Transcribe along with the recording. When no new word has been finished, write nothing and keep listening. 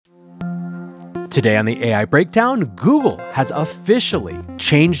Today on the AI Breakdown, Google has officially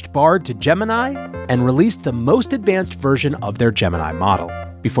changed Bard to Gemini and released the most advanced version of their Gemini model.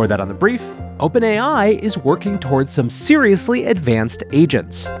 Before that on the brief, OpenAI is working towards some seriously advanced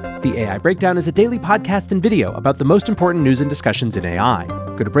agents. The AI Breakdown is a daily podcast and video about the most important news and discussions in AI.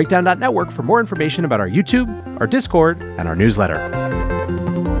 Go to breakdown.network for more information about our YouTube, our Discord, and our newsletter.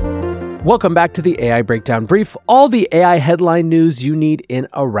 Welcome back to the AI Breakdown Brief, all the AI headline news you need in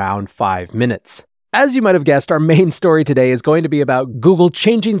around 5 minutes. As you might have guessed, our main story today is going to be about Google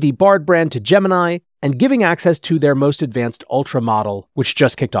changing the Bard brand to Gemini and giving access to their most advanced Ultra model, which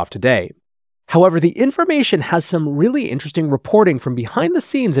just kicked off today. However, the information has some really interesting reporting from behind the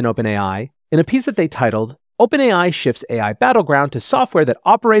scenes in OpenAI in a piece that they titled, OpenAI Shifts AI Battleground to Software That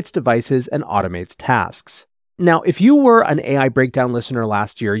Operates Devices and Automates Tasks. Now, if you were an AI Breakdown listener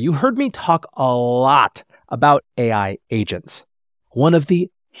last year, you heard me talk a lot about AI agents. One of the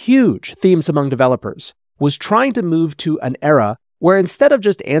huge themes among developers was trying to move to an era where instead of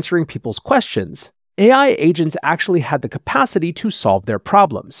just answering people's questions, AI agents actually had the capacity to solve their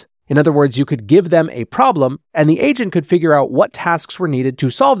problems. In other words, you could give them a problem, and the agent could figure out what tasks were needed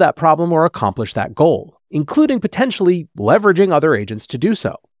to solve that problem or accomplish that goal, including potentially leveraging other agents to do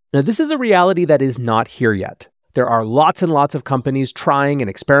so. Now, this is a reality that is not here yet. There are lots and lots of companies trying and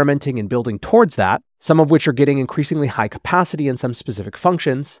experimenting and building towards that, some of which are getting increasingly high capacity in some specific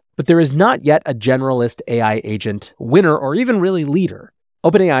functions, but there is not yet a generalist AI agent winner or even really leader.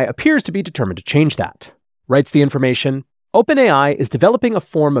 OpenAI appears to be determined to change that. Writes the information, OpenAI is developing a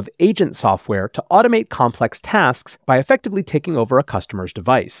form of agent software to automate complex tasks by effectively taking over a customer's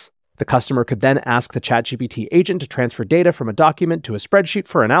device. The customer could then ask the ChatGPT agent to transfer data from a document to a spreadsheet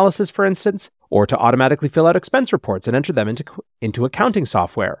for analysis, for instance, or to automatically fill out expense reports and enter them into accounting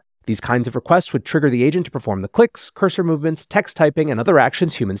software. These kinds of requests would trigger the agent to perform the clicks, cursor movements, text typing, and other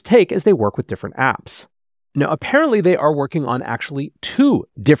actions humans take as they work with different apps. Now, apparently they are working on actually 2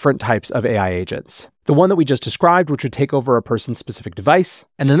 different types of AI agents. The one that we just described, which would take over a person's specific device,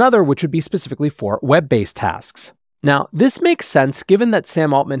 and another which would be specifically for web-based tasks. Now, this makes sense given that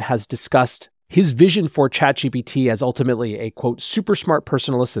Sam Altman has discussed his vision for ChatGPT as ultimately a, quote, super smart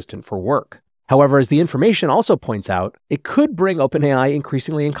personal assistant for work. However, as the information also points out, it could bring OpenAI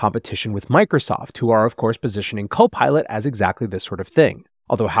increasingly in competition with Microsoft, who are, of course, positioning Copilot as exactly this sort of thing.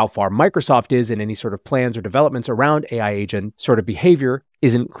 Although how far Microsoft is in any sort of plans or developments around AI agent sort of behavior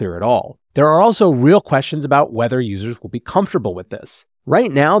isn't clear at all. There are also real questions about whether users will be comfortable with this.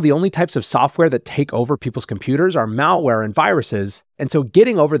 Right now, the only types of software that take over people's computers are malware and viruses, and so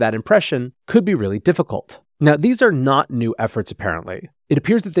getting over that impression could be really difficult. Now, these are not new efforts, apparently. It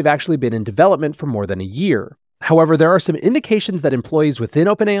appears that they've actually been in development for more than a year. However, there are some indications that employees within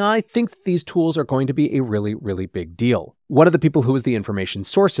OpenAI think that these tools are going to be a really, really big deal. One of the people who was the information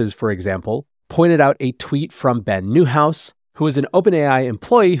sources, for example, pointed out a tweet from Ben Newhouse, who is an OpenAI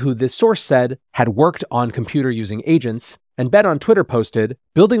employee who this source said had worked on computer using agents. And Ben on Twitter posted,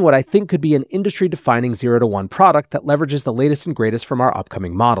 building what I think could be an industry-defining 0-to-1 product that leverages the latest and greatest from our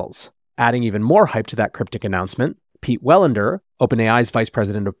upcoming models. Adding even more hype to that cryptic announcement, Pete Welander, OpenAI's vice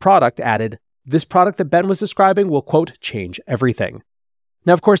president of product, added, this product that Ben was describing will, quote, change everything.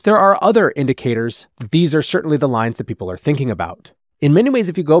 Now, of course, there are other indicators. These are certainly the lines that people are thinking about. In many ways,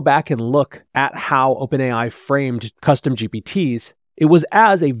 if you go back and look at how OpenAI framed custom GPTs, it was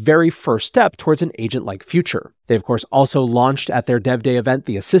as a very first step towards an agent-like future. They, of course, also launched at their Dev Day event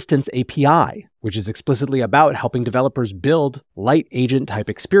the Assistance API, which is explicitly about helping developers build light agent-type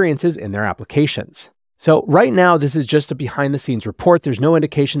experiences in their applications. So right now, this is just a behind-the-scenes report. There's no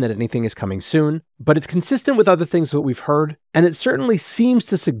indication that anything is coming soon, but it's consistent with other things that we've heard, and it certainly seems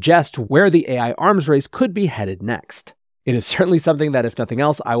to suggest where the AI arms race could be headed next. It is certainly something that, if nothing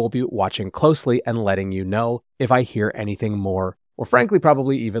else, I will be watching closely and letting you know if I hear anything more, or frankly,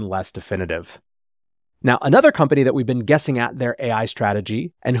 probably even less definitive. Now, another company that we've been guessing at their AI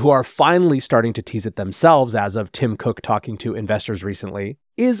strategy, and who are finally starting to tease it themselves as of Tim Cook talking to investors recently,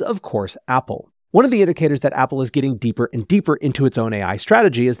 is, of course, Apple. One of the indicators that Apple is getting deeper and deeper into its own AI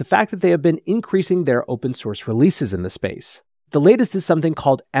strategy is the fact that they have been increasing their open source releases in the space. The latest is something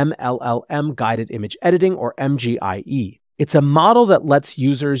called MLLM Guided Image Editing, or MGIE. It's a model that lets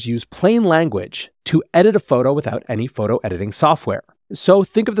users use plain language to edit a photo without any photo editing software. So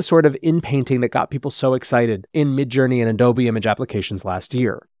think of the sort of in-painting that got people so excited in Midjourney and Adobe image applications last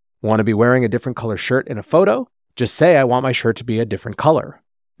year. Want to be wearing a different color shirt in a photo? Just say, I want my shirt to be a different color.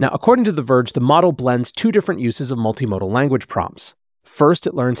 Now, according to The Verge, the model blends 2 different uses of multimodal language prompts. First,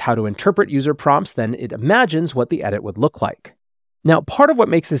 it learns how to interpret user prompts, then it imagines what the edit would look like. Now, part of what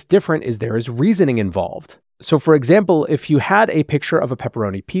makes this different is there is reasoning involved. So for example, if you had a picture of a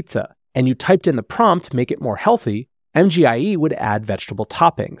pepperoni pizza, and you typed in the prompt, make it more healthy, MGIE would add vegetable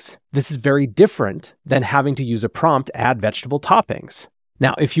toppings. This is very different than having to use a prompt, add vegetable toppings.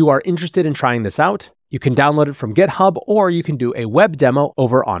 Now, if you are interested in trying this out, you can download it from GitHub or you can do a web demo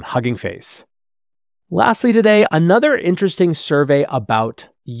over on Hugging Face. Lastly today, another interesting survey about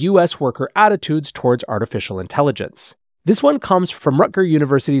US worker attitudes towards artificial intelligence. This one comes from Rutgers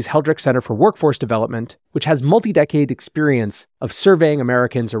University's Heldrick Center for Workforce Development, which has multi-decade experience of surveying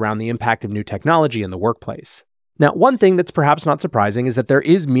Americans around the impact of new technology in the workplace. Now, one thing that's perhaps not surprising is that there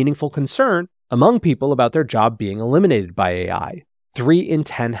is meaningful concern among people about their job being eliminated by AI. 3 in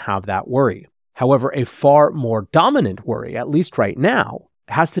 10 have that worry. However, a far more dominant worry, at least right now,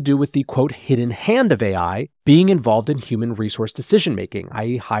 has to do with the, quote, hidden hand of AI being involved in human resource decision-making,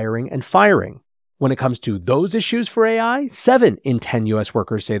 i.e. hiring and firing. When it comes to those issues for AI, 7 in 10 US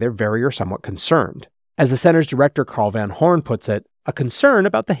workers say they're very or somewhat concerned. As the center's director Carl Van Horn puts it, a concern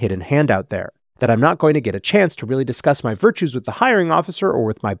about the hidden hand out there, that I'm not going to get a chance to really discuss my virtues with the hiring officer or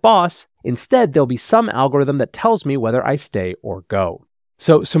with my boss. Instead, there'll be some algorithm that tells me whether I stay or go.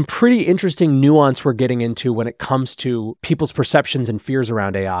 So some pretty interesting nuance we're getting into when it comes to people's perceptions and fears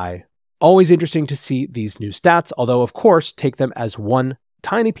around AI. Always interesting to see these new stats, although of course, take them as one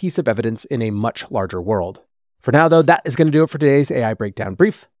tiny piece of evidence in a much larger world. For now though, that is going to do it for today's AI Breakdown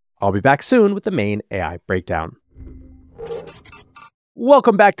Brief. I'll be back soon with the main AI Breakdown.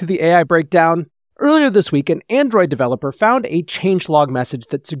 Welcome back to the AI Breakdown. Earlier this week, an Android developer found a changelog message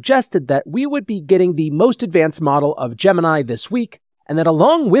that suggested that we would be getting the most advanced model of Gemini this week, and that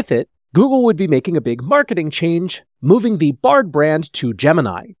along with it, Google would be making a big marketing change, moving the Bard brand to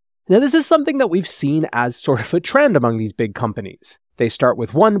Gemini. Now, this is something that we've seen as sort of a trend among these big companies. They start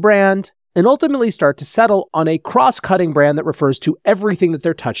with one brand and ultimately start to settle on a cross-cutting brand that refers to everything that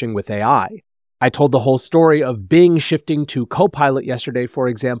they're touching with AI. I told the whole story of Bing shifting to Copilot yesterday, for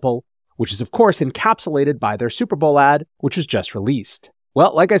example, which is of course encapsulated by their Super Bowl ad, which was just released.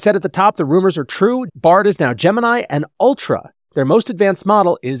 Well, like I said at the top, the rumors are true. Bard is now Gemini, and Ultra, their most advanced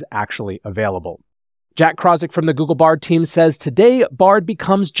model, is actually available. Jack Krozik from the Google Bard team says, today Bard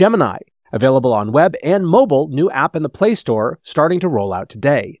becomes Gemini. Available on web and mobile, new app in the Play Store, starting to roll out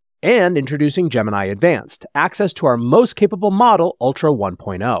today. And introducing Gemini Advanced, access to our most capable model, Ultra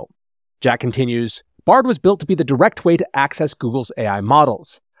 1.0. Jack continues, Bard was built to be the direct way to access Google's AI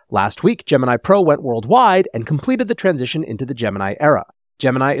models. Last week, Gemini Pro went worldwide and completed the transition into the Gemini era.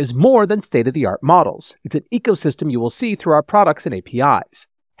 Gemini is more than state-of-the-art models. It's an ecosystem you will see through our products and APIs.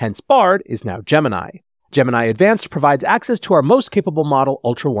 Hence, Bard is now Gemini. Gemini Advanced provides access to our most capable model,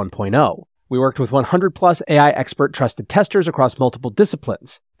 Ultra 1.0. We worked with 100 plus AI expert trusted testers across multiple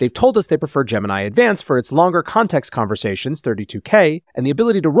disciplines. They've told us they prefer Gemini Advanced for its longer context conversations, 32K, and the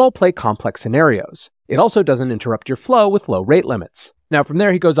ability to role-play complex scenarios. It also doesn't interrupt your flow with low rate limits. Now from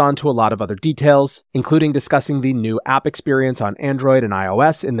there he goes on to a lot of other details, including discussing the new app experience on Android and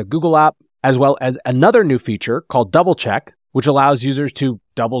iOS in the Google app, as well as another new feature called Double Check, which allows users to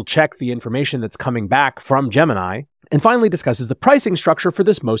double check the information that's coming back from Gemini, and finally discusses the pricing structure for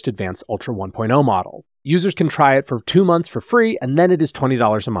this most advanced Ultra 1.0 model. Users can try it for 2 months for free, and then it is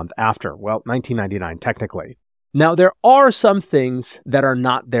 $20 a month after. Well, $19.99 technically. Now, there are some things that are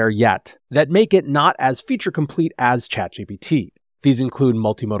not there yet that make it not as feature complete as ChatGPT. These include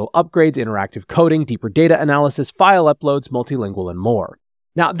multimodal upgrades, interactive coding, deeper data analysis, file uploads, multilingual, and more.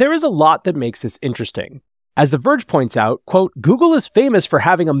 Now, there is a lot that makes this interesting. As The Verge points out, quote, Google is famous for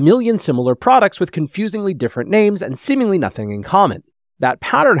having a million similar products with confusingly different names and seemingly nothing in common. That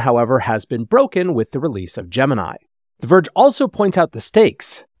pattern, however, has been broken with the release of Gemini. The Verge also points out the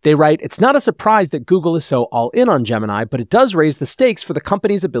stakes. They write, it's not a surprise that Google is so all in on Gemini, but it does raise the stakes for the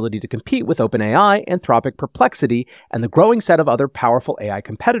company's ability to compete with OpenAI, Anthropic, Perplexity, and the growing set of other powerful AI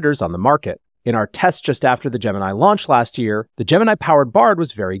competitors on the market. In our test just after the Gemini launch last year, the Gemini-powered Bard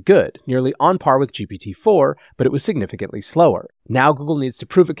was very good, nearly on par with GPT-4, but it was significantly slower. Now Google needs to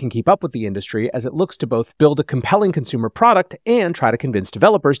prove it can keep up with the industry as it looks to both build a compelling consumer product and try to convince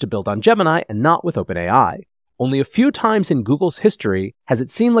developers to build on Gemini and not with OpenAI. Only a few times in Google's history has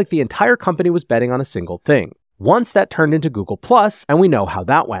it seemed like the entire company was betting on a single thing. Once that turned into Google+, and we know how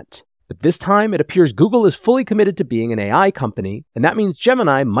that went. But this time, it appears Google is fully committed to being an AI company, and that means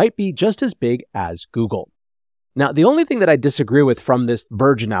Gemini might be just as big as Google. Now, the only thing that I disagree with from this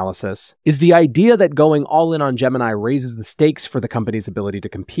Verge analysis is the idea that going all in on Gemini raises the stakes for the company's ability to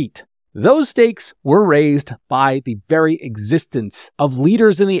compete. Those stakes were raised by the very existence of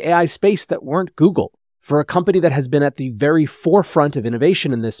leaders in the AI space that weren't Google. For a company that has been at the very forefront of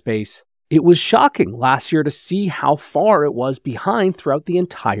innovation in this space, it was shocking last year to see how far it was behind throughout the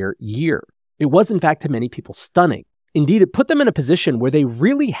entire year. It was, in fact, to many people stunning. Indeed, it put them in a position where they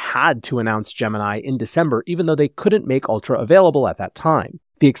really had to announce Gemini in December, even though they couldn't make Ultra available at that time.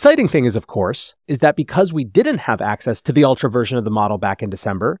 The exciting thing is, of course, is that because we didn't have access to the Ultra version of the model back in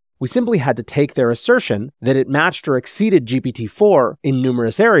December, we simply had to take their assertion that it matched or exceeded GPT-4 in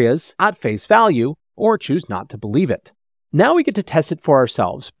numerous areas at face value, or choose not to believe it. Now we get to test it for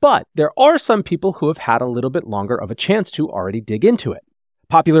ourselves, but there are some people who have had a little bit longer of a chance to already dig into it.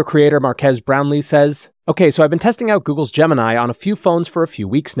 Popular creator Marques Brownlee says, "Okay, so I've been testing out Google's Gemini on a few phones for a few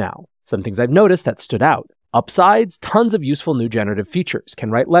weeks now. Some things I've noticed that stood out. Upsides, tons of useful new generative features, can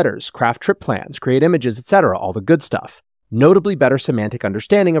write letters, craft trip plans, create images, etc., all the good stuff. Notably better semantic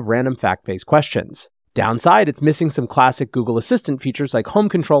understanding of random fact-based questions. Downside, it's missing some classic Google Assistant features like home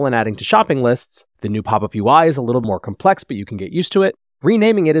control and adding to shopping lists. The new pop-up UI is a little more complex, but you can get used to it.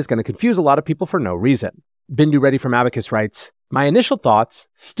 Renaming it is going to confuse a lot of people for no reason." Bindu Reddy from Abacus writes, "My initial thoughts,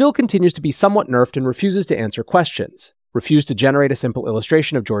 still continues to be somewhat nerfed and refuses to answer questions. Refused to generate a simple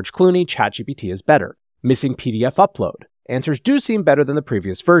illustration of George Clooney, ChatGPT is better. Missing PDF upload. Answers do seem better than the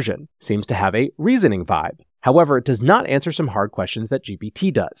previous version. Seems to have a reasoning vibe. However, it does not answer some hard questions that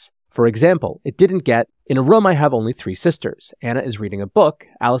GPT does. For example, it didn't get, in a room I have only 3 sisters. Anna is reading a book,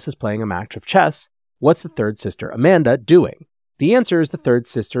 Alice is playing a match of chess. What's the third sister, Amanda, doing? The answer is the third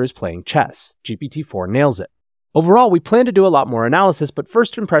sister is playing chess. GPT-4 nails it. Overall, we plan to do a lot more analysis, but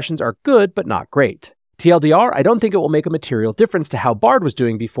first impressions are good, but not great. TLDR, I don't think it will make a material difference to how Bard was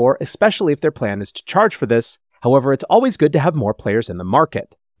doing before, especially if their plan is to charge for this. However, it's always good to have more players in the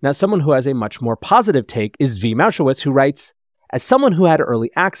market." Now, someone who has a much more positive take is V. Mauschowitz, who writes, "As someone who had early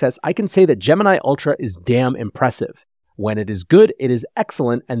access, I can say that Gemini Ultra is damn impressive. When it is good, it is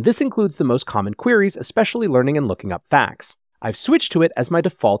excellent, and this includes the most common queries, especially learning and looking up facts. I've switched to it as my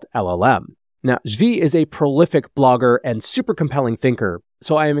default LLM." Now, Zvi is a prolific blogger and super compelling thinker,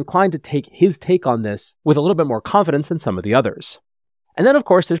 so I am inclined to take his take on this with a little bit more confidence than some of the others. And then, of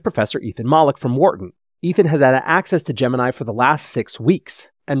course, there's Professor Ethan Mollick from Wharton. Ethan has had access to Gemini for the last 6 weeks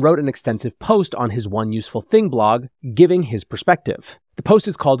and wrote an extensive post on his One Useful Thing blog, giving his perspective. The post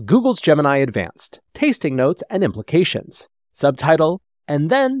is called Google's Gemini Advanced, Tasting Notes and Implications. Subtitle, "And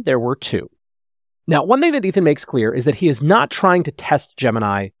Then There Were Two." Now, one thing that Ethan makes clear is that he is not trying to test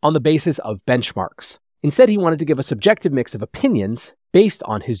Gemini on the basis of benchmarks. Instead, he wanted to give a subjective mix of opinions based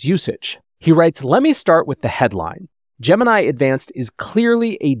on his usage. He writes, "Let me start with the headline. Gemini Advanced is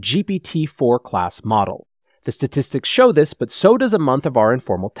clearly a GPT-4 class model. The statistics show this, but so does a month of our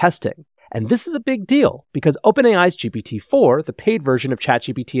informal testing. And this is a big deal because OpenAI's GPT-4, the paid version of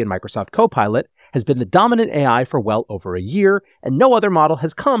ChatGPT and Microsoft Copilot, has been the dominant AI for well over a year, and no other model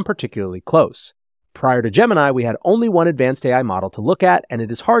has come particularly close. Prior to Gemini, we had only one advanced AI model to look at, and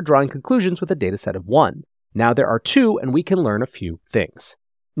it is hard drawing conclusions with a dataset of 1. Now there are 2, and we can learn a few things."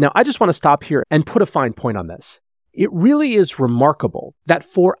 Now, I just want to stop here and put a fine point on this. It really is remarkable that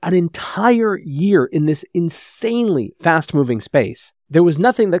for an entire year in this insanely fast-moving space, there was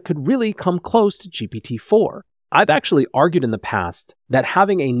nothing that could really come close to GPT-4. I've actually argued in the past that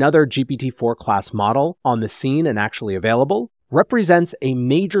having another GPT-4 class model on the scene and actually available represents a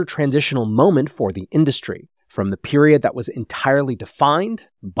major transitional moment for the industry, from the period that was entirely defined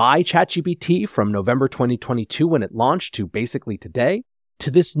by ChatGPT from November 2022 when it launched to basically today, to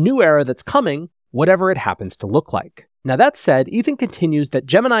this new era that's coming, whatever it happens to look like. Now that said, Ethan continues that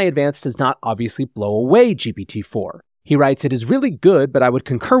Gemini Advanced does not obviously blow away GPT-4. He writes, "It is really good, but I would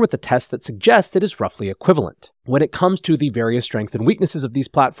concur with the test that suggests it is roughly equivalent. When it comes to the various strengths and weaknesses of these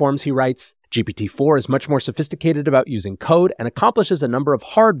platforms," he writes, "GPT-4 is much more sophisticated about using code and accomplishes a number of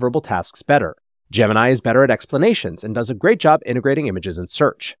hard verbal tasks better. Gemini is better at explanations and does a great job integrating images in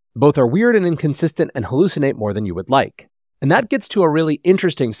search. Both are weird and inconsistent and hallucinate more than you would like." And that gets to a really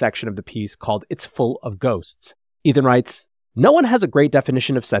interesting section of the piece called "It's Full of Ghosts." Ethan writes, "No one has a great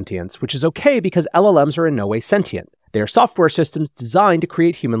definition of sentience, which is okay because LLMs are in no way sentient. They are software systems designed to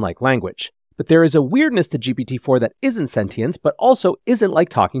create human-like language. But there is a weirdness to GPT-4 that isn't sentience, but also isn't like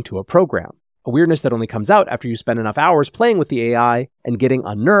talking to a program. A weirdness that only comes out after you spend enough hours playing with the AI and getting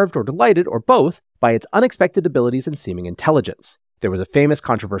unnerved or delighted, or both, by its unexpected abilities and seeming intelligence. There was a famous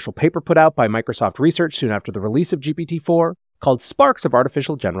controversial paper put out by Microsoft Research soon after the release of GPT-4 called Sparks of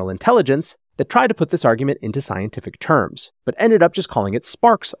Artificial General Intelligence that tried to put this argument into scientific terms, but ended up just calling it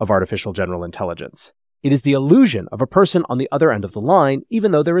Sparks of Artificial General Intelligence. It is the illusion of a person on the other end of the line,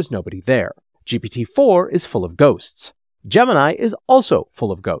 even though there is nobody there. GPT-4 is full of ghosts. Gemini is also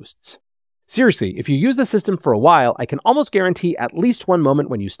full of ghosts. Seriously, if you use the system for a while, I can almost guarantee at least one moment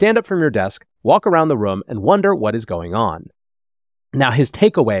when you stand up from your desk, walk around the room, and wonder what is going on. Now, his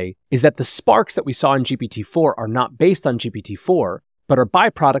takeaway is that the sparks that we saw in GPT-4 are not based on GPT-4, but are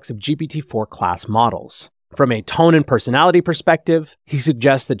byproducts of GPT-4 class models. From a tone and personality perspective, he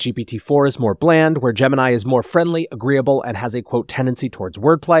suggests that GPT-4 is more bland, where Gemini is more friendly, agreeable, and has a, quote, tendency towards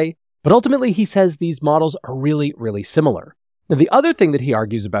wordplay. But ultimately, he says these models are really, really similar. Now, the other thing that he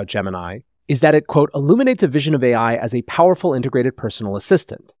argues about Gemini is that it, quote, illuminates a vision of AI as a powerful integrated personal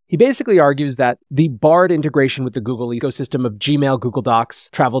assistant. He basically argues that the Bard integration with the Google ecosystem of Gmail, Google Docs,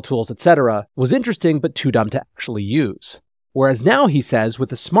 travel tools, etc. was interesting but too dumb to actually use. Whereas now, he says,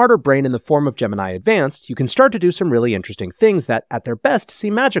 with a smarter brain in the form of Gemini Advanced, you can start to do some really interesting things that, at their best,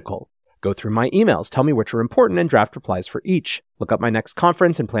 seem magical. Go through my emails, tell me which are important, and draft replies for each. Look up my next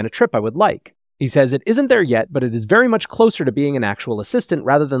conference and plan a trip I would like. He says it isn't there yet, but it is very much closer to being an actual assistant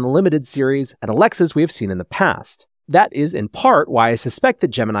rather than the limited Series and Alexas we have seen in the past. That is, in part, why I suspect that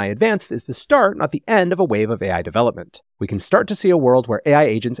Gemini Advanced is the start, not the end, of a wave of AI development. We can start to see a world where AI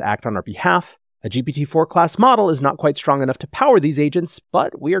agents act on our behalf. A GPT-4 class model is not quite strong enough to power these agents,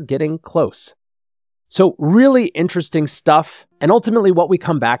 but we are getting close. So really interesting stuff. And ultimately what we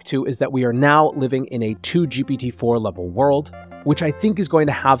come back to is that we are now living in a 2 GPT-4 level world, which I think is going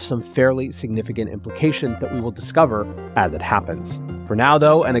to have some fairly significant implications that we will discover as it happens. For now,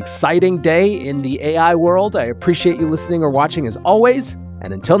 though, an exciting day in the AI world. I appreciate you listening or watching as always.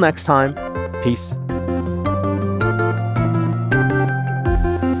 And until next time, peace.